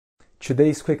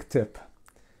Today's quick tip.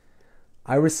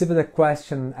 I received a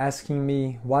question asking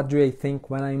me what do I think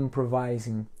when I'm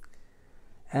improvising,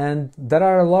 and there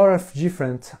are a lot of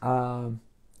different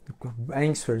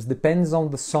answers, depends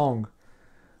on the song.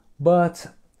 But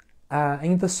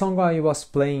in the song I was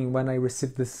playing when I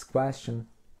received this question,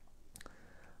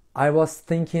 I was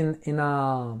thinking in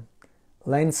a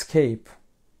landscape.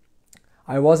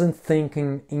 I wasn't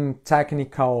thinking in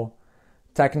technical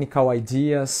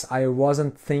ideas. I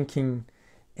wasn't thinking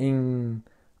in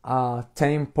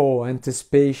tempo,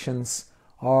 anticipations,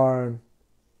 or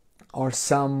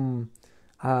some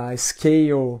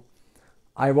scale.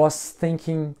 I was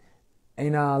thinking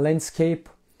in a landscape,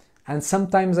 and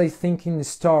sometimes I think in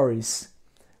stories.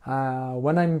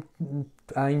 When I'm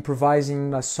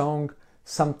improvising a song,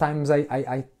 sometimes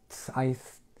I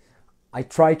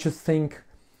try to think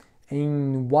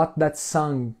in what that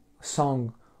song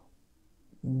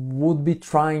would be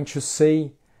trying to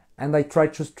say, and I try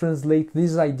to translate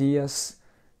these ideas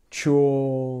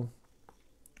to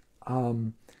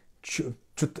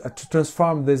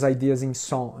transform these ideas in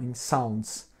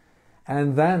sounds.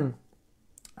 And then,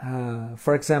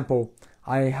 for example,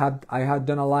 I had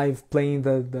done a live playing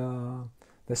the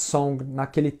song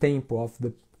Naquele Tempo of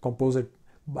the composer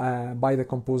by the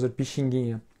composer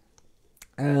Pixinguinha,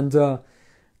 and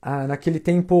Naquele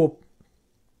Tempo,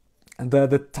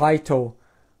 the title,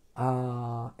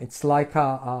 it's like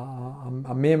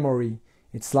a memory.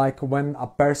 It's like when a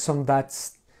person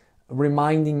that's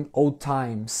reminding old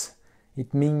times.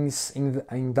 It means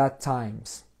in that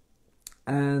times,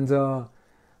 and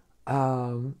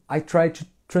I try to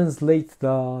translate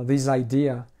this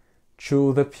idea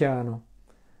to the piano.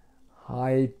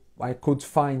 I could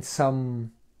find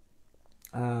some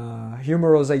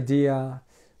humorous ideas.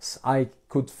 I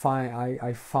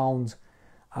found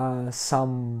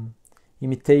some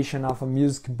imitation of a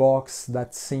music box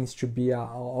that seems to be an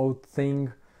old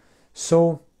thing.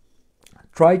 So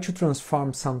try to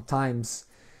transform sometimes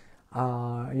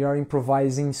your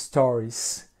improvising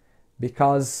stories,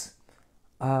 because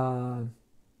when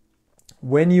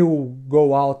you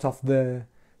go out of the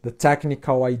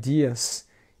technical ideas,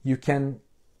 you can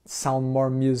sound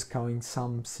more musical in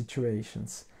some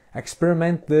situations.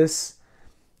 Experiment this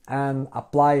and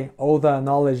apply all the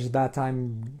knowledge that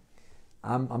I'm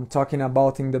talking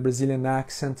about in the Brazilian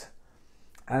accent,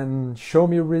 and show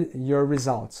me your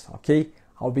results. Okay,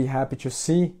 I'll be happy to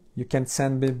see. You can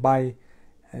send me by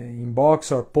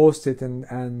inbox or post it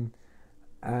and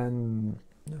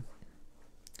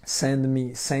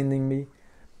sending me.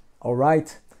 All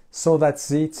right, so that's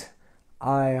it.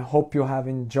 I hope you have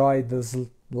enjoyed this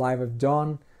live I've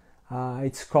done.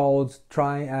 It's called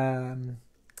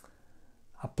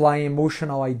apply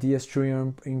emotional ideas to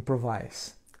your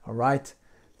improvise. All right,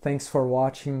 thanks for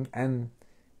watching, and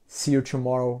see you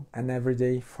tomorrow and every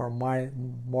day for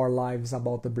more lives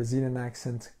about the Brazilian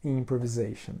accent in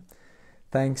improvisation.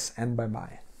 Thanks and bye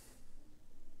bye.